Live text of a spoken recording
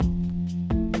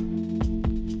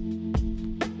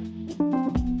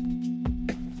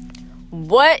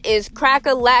What is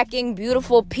crack-a-lacking,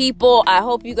 beautiful people? I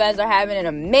hope you guys are having an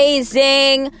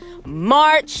amazing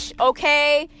March,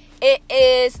 okay? It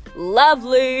is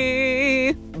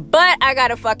lovely, but I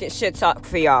got a fucking shit talk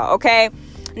for y'all, okay?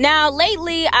 Now,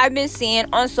 lately, I've been seeing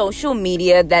on social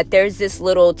media that there's this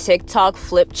little TikTok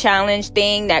flip challenge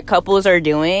thing that couples are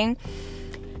doing,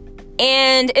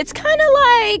 and it's kind of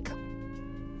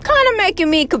making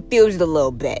me confused a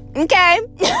little bit, okay?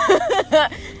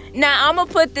 Now, I'm going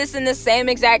to put this in the same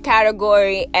exact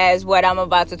category as what I'm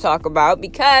about to talk about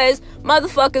because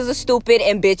motherfuckers are stupid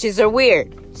and bitches are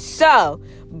weird. So,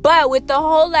 but with the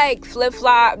whole,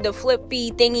 flip-flop, the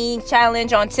flippy thingy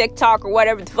challenge on TikTok or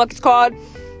whatever the fuck it's called,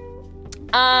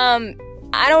 I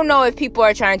don't know if people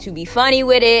are trying to be funny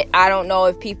with it. I don't know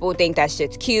if people think that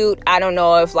shit's cute. I don't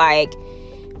know if, I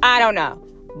don't know.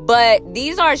 But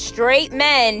these are straight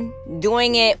men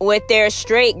doing it with their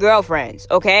straight girlfriends,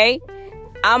 okay?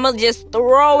 I'ma just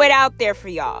throw it out there for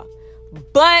y'all.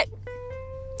 But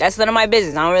that's none of my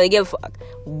business. I don't really give a fuck.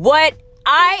 What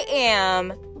I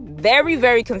am very,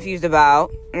 very confused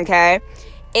about, okay,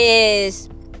 is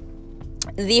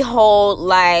the whole,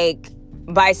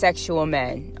 bisexual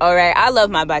men. Alright, I love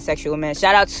my bisexual men.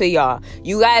 Shout out to y'all.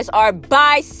 You guys are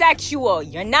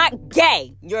bisexual. You're not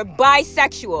gay. You're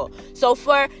bisexual. So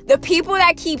for the people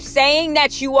that keep saying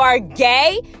that you are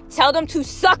gay, tell them to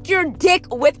suck your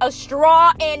dick with a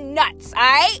straw and nuts,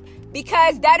 alright?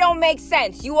 Because that don't make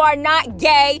sense. You are not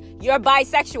gay. You're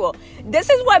bisexual. This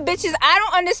is what bitches... I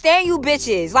don't understand you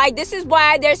bitches. This is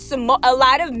why there's a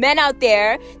lot of men out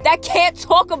there that can't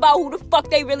talk about who the fuck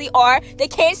they really are. They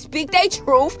can't speak their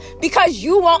truth because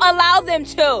you won't allow them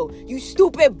to. You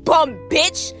stupid bum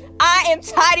bitch. I am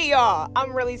tired of y'all.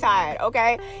 I'm really tired,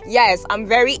 okay? Yes, I'm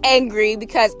very angry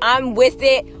because I'm with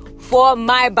it for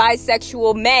my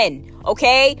bisexual men.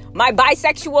 Okay? My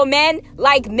bisexual men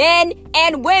like men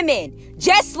and women.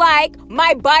 Just like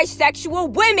my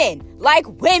bisexual women like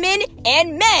women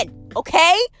and men.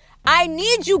 Okay? I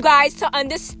need you guys to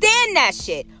understand that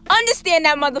shit. Understand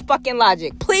that motherfucking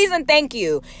logic. Please and thank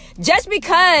you. Just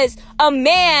because a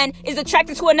man is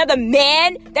attracted to another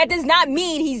man, that does not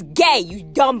mean he's gay, you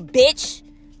dumb bitch.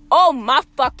 Oh my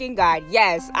fucking God.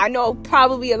 Yes, I know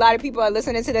probably a lot of people are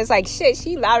listening to this shit,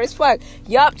 she loud as fuck.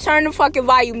 Yup, turn the fucking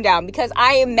volume down because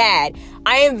I am mad.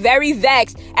 I am very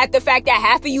vexed at the fact that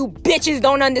half of you bitches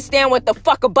don't understand what the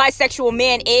fuck a bisexual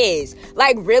man is.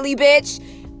 Really, bitch?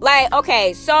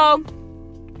 Okay, so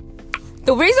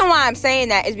the reason why I'm saying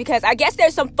that is because I guess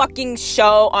there's some fucking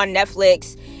show on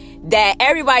Netflix that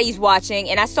everybody's watching,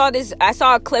 and I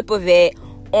saw a clip of it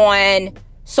on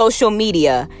social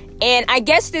media. And I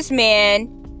guess this man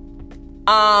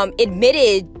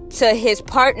admitted to his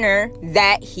partner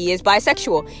that he is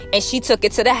bisexual, and she took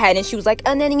it to the head, and she was like,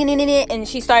 and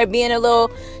she started being a little,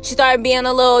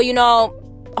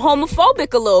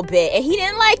 homophobic a little bit, and he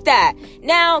didn't like that.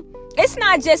 Now, it's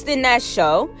not just in that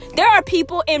show. There are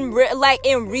people in real life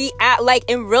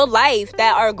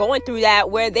that are going through that,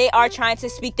 where they are trying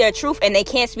to speak their truth and they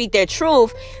can't speak their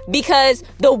truth because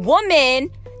the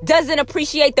woman doesn't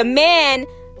appreciate the man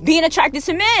being attracted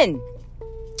to men.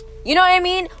 You know what I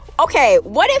mean? Okay,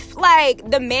 what if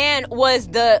the man was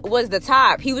the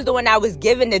top? He was the one that was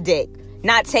giving the dick,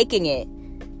 not taking it.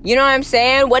 You know what I'm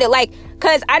saying?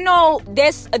 Cause I know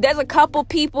there's a couple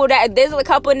people there's a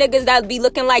couple niggas that be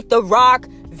looking like The Rock,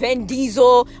 Vin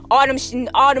Diesel, all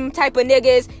them type of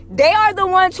niggas. They are the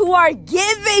ones who are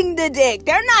giving the dick.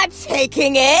 They're not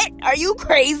taking it. Are you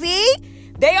crazy?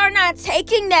 They are not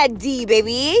taking that D,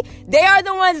 baby. They are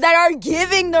the ones that are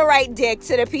giving the right dick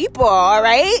to the people, all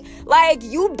right?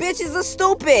 You bitches are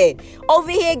stupid. Over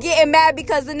here getting mad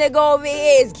because the nigga over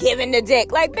here is giving the dick.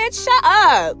 Bitch, shut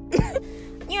up.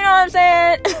 You know what I'm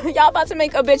saying? Y'all about to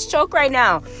make a bitch choke right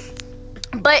now.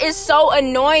 But it's so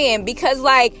annoying because,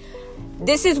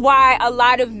 this is why a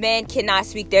lot of men cannot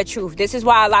speak their truth. This is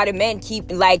why a lot of men keep,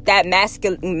 that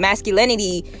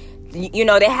masculinity. You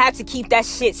know, they have to keep that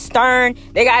shit stern.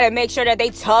 They gotta make sure that they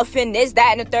tough and this,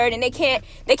 that, and the third, and they can't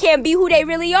be who they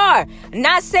really are.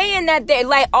 Not saying that they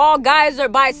all guys are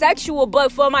bisexual,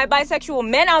 but for my bisexual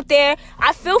men out there,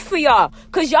 I feel for y'all,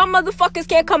 cause y'all motherfuckers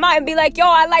can't come out and be like, yo,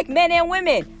 I like men and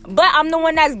women, but I'm the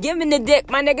one that's giving the dick,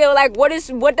 my nigga.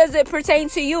 What does it pertain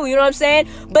to you? You know what I'm saying?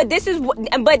 But this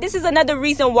is another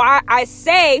reason why I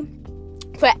say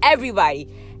for everybody,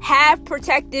 have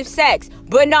protective sex.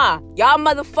 But nah, y'all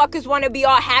motherfuckers want to be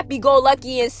all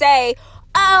happy-go-lucky and say,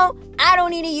 oh, I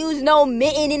don't need to use no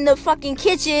mitten in the fucking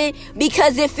kitchen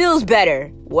because it feels better.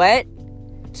 What?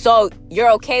 So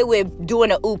you're okay with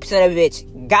doing a oops and a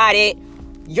bitch. Got it.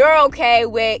 You're okay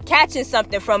with catching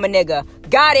something from a nigga.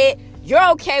 Got it.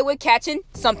 you're okay with catching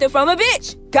something from a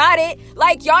bitch. Got it?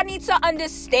 Like, y'all need to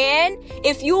understand,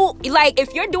 if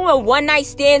you're doing one night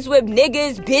stands with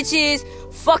niggas, bitches,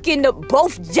 fucking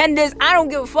both genders, I don't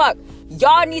give a fuck.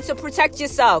 Y'all need to protect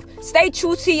yourself. Stay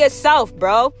true to yourself,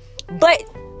 bro. But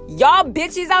y'all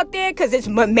bitches out there, because it's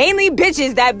mainly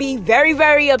bitches that be very,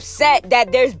 very upset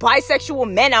that there's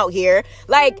bisexual men out here.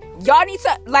 Like, y'all need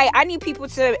to, I need people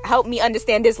to help me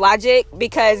understand this logic,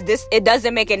 because it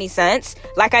doesn't make any sense.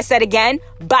 Like I said again,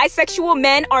 bisexual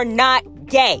men are not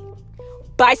gay.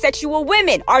 Bisexual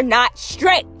women are not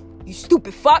straight. You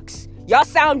stupid fucks. Y'all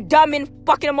sound dumb and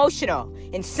fucking emotional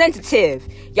and sensitive.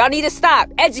 Y'all need to stop.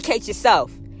 Educate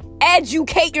yourself.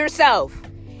 Educate yourself.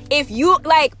 If you,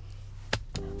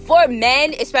 for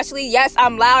men, especially, yes,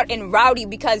 I'm loud and rowdy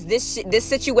because this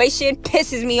situation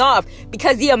pisses me off,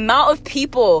 because the amount of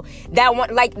people that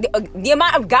want, the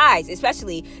amount of guys,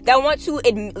 especially, that want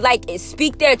to,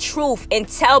 speak their truth and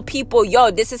tell people, yo,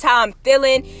 this is how I'm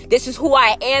feeling, this is who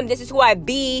I am, this is who I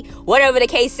be, whatever the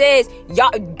case is,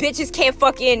 y'all bitches can't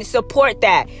fucking support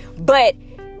that. But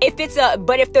if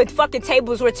the fucking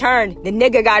tables were turned, the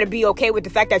nigga gotta be okay with the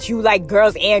fact that you like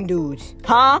girls and dudes,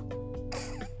 huh?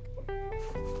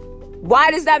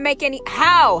 Why does that make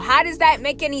how does that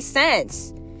make any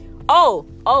sense? Oh,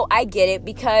 I get it,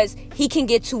 because he can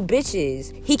get 2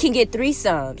 bitches. He can get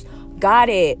threesomes. Got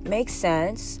it. Makes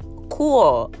sense.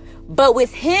 Cool. But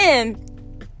with him,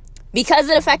 because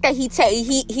of the fact that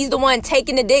he's the one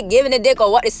taking the dick, giving the dick,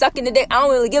 or what is sucking the dick, I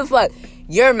don't really give a fuck.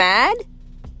 You're mad?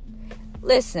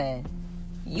 Listen,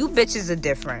 you bitches are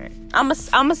different. I'ma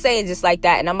say it just like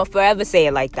that, and I'ma forever say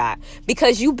it like that,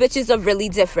 because you bitches are really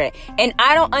different. And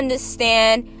I don't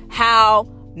understand how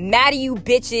mad at you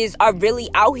bitches are really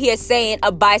out here saying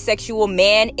a bisexual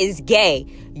man is gay.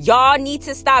 Y'all need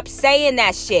to stop saying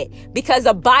that shit, because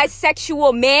a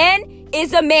bisexual man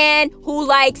is a man who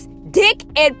likes dick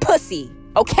and pussy,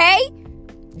 okay?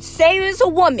 Same as a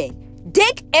woman.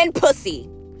 Dick and pussy.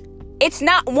 It's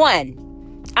not one.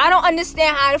 I don't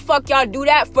understand how the fuck y'all do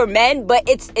that for men, but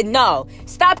no.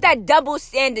 Stop that double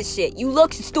standard shit. You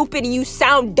look stupid and you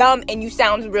sound dumb and you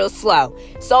sound real slow.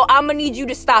 So I'm gonna need you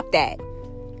to stop that.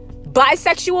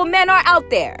 Bisexual men are out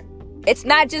there. It's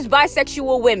not just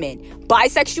bisexual women.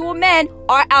 Bisexual men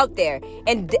are out there.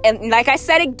 And like I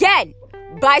said again,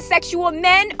 bisexual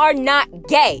men are not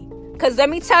gay. Cause let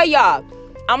me tell y'all,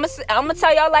 I'm gonna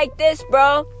tell y'all like this,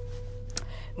 bro.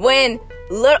 When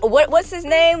what's his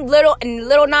name? Little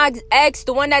Nas X,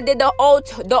 the one that did the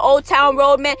Old Town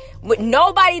Road, man.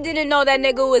 Nobody didn't know that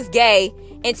nigga was gay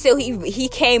until he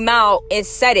came out and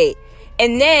said it.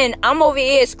 And then I'm over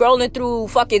here scrolling through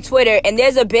fucking Twitter, and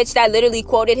there's a bitch that literally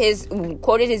quoted his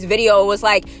video and was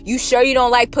like, "You sure you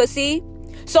don't like pussy?"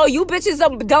 So you bitches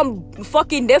are dumb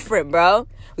fucking different, bro.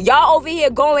 Y'all over here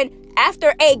going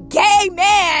after a gay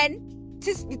man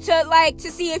to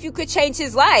see if you could change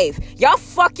his life. Y'all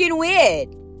fucking weird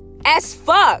as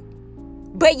fuck.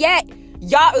 But yet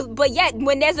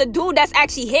when there's a dude that's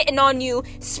actually hitting on you,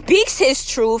 speaks his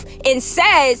truth and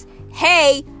says,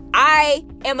 "Hey, I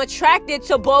am attracted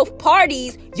to both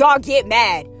parties," y'all get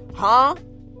mad, huh?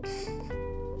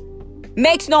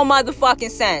 Makes no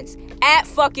motherfucking sense at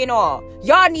fucking all.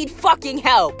 Y'all need fucking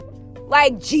help.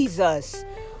 Like, Jesus.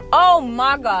 Oh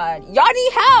my God. Y'all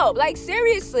need help. Like,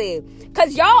 seriously.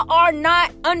 Because y'all are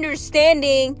not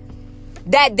understanding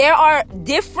that there are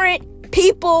different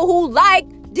people who like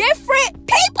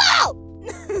different people.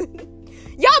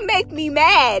 Y'all make me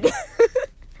mad.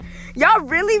 Y'all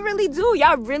really, really do.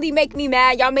 Y'all really make me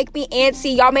mad. Y'all make me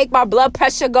antsy. Y'all make my blood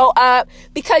pressure go up,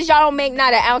 because y'all don't make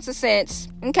not an ounce of sense.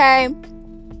 Okay?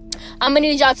 I'm gonna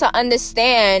need y'all to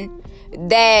understand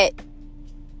that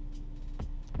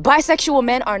bisexual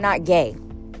men are not gay.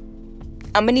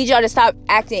 I'm gonna need y'all to stop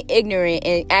acting ignorant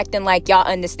and acting like y'all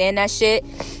understand that shit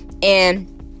and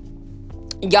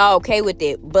y'all okay with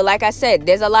it. But like I said,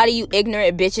 there's a lot of you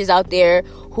ignorant bitches out there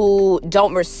who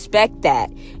don't respect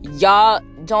that. Y'all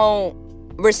don't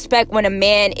respect when a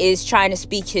man is trying to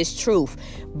speak his truth,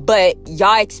 but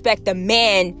y'all expect a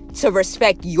man to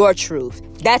respect your truth.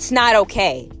 That's not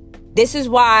okay. This is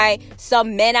why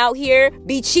some men out here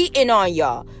be cheating on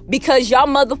y'all, because y'all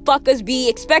motherfuckers be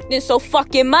expecting so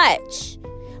fucking much.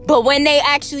 But when they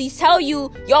actually tell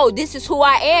you, yo, this is who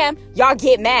I am, y'all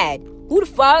get mad. Who the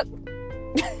fuck?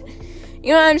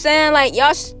 You know what I'm saying? Like,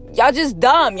 y'all just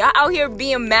dumb. Y'all out here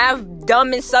being mad,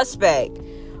 dumb, and suspect.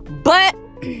 But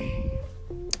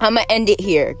I'm gonna end it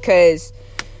here, because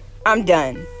I'm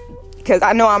done. Because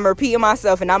I know I'm repeating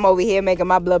myself, and I'm over here making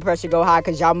my blood pressure go high,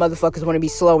 because y'all motherfuckers want to be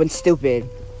slow and stupid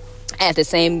at the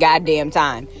same goddamn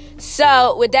time.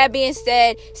 So, with that being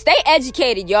said, stay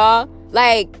educated, y'all.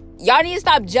 Like, y'all need to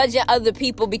stop judging other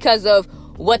people because of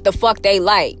what the fuck they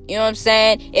like. You know what I'm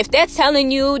saying? If they're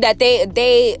telling you that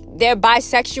they're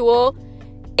bisexual,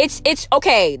 it's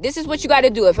okay. This is what you got to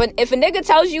do. If a nigga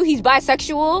tells you he's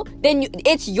bisexual, then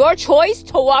it's your choice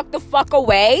to walk the fuck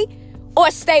away or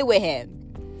stay with him.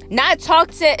 Not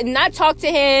talk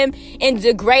to him and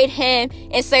degrade him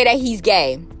and say that he's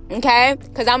gay. Okay?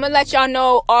 Because I'm gonna let y'all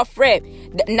know off rip.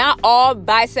 Not all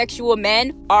bisexual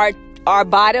men are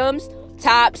bottoms,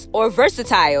 tops, or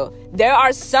versatile. There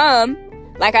are some,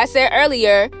 like I said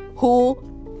earlier, who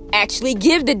actually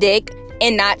give the dick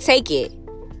and not take it.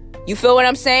 You feel what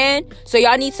I'm saying? So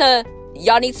y'all need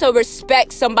to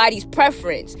respect somebody's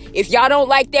preference. If y'all don't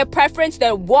like their preference,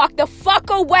 then walk the fuck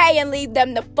away and leave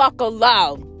them the fuck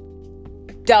alone.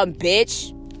 Dumb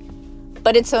bitch.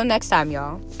 But until next time,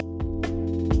 y'all.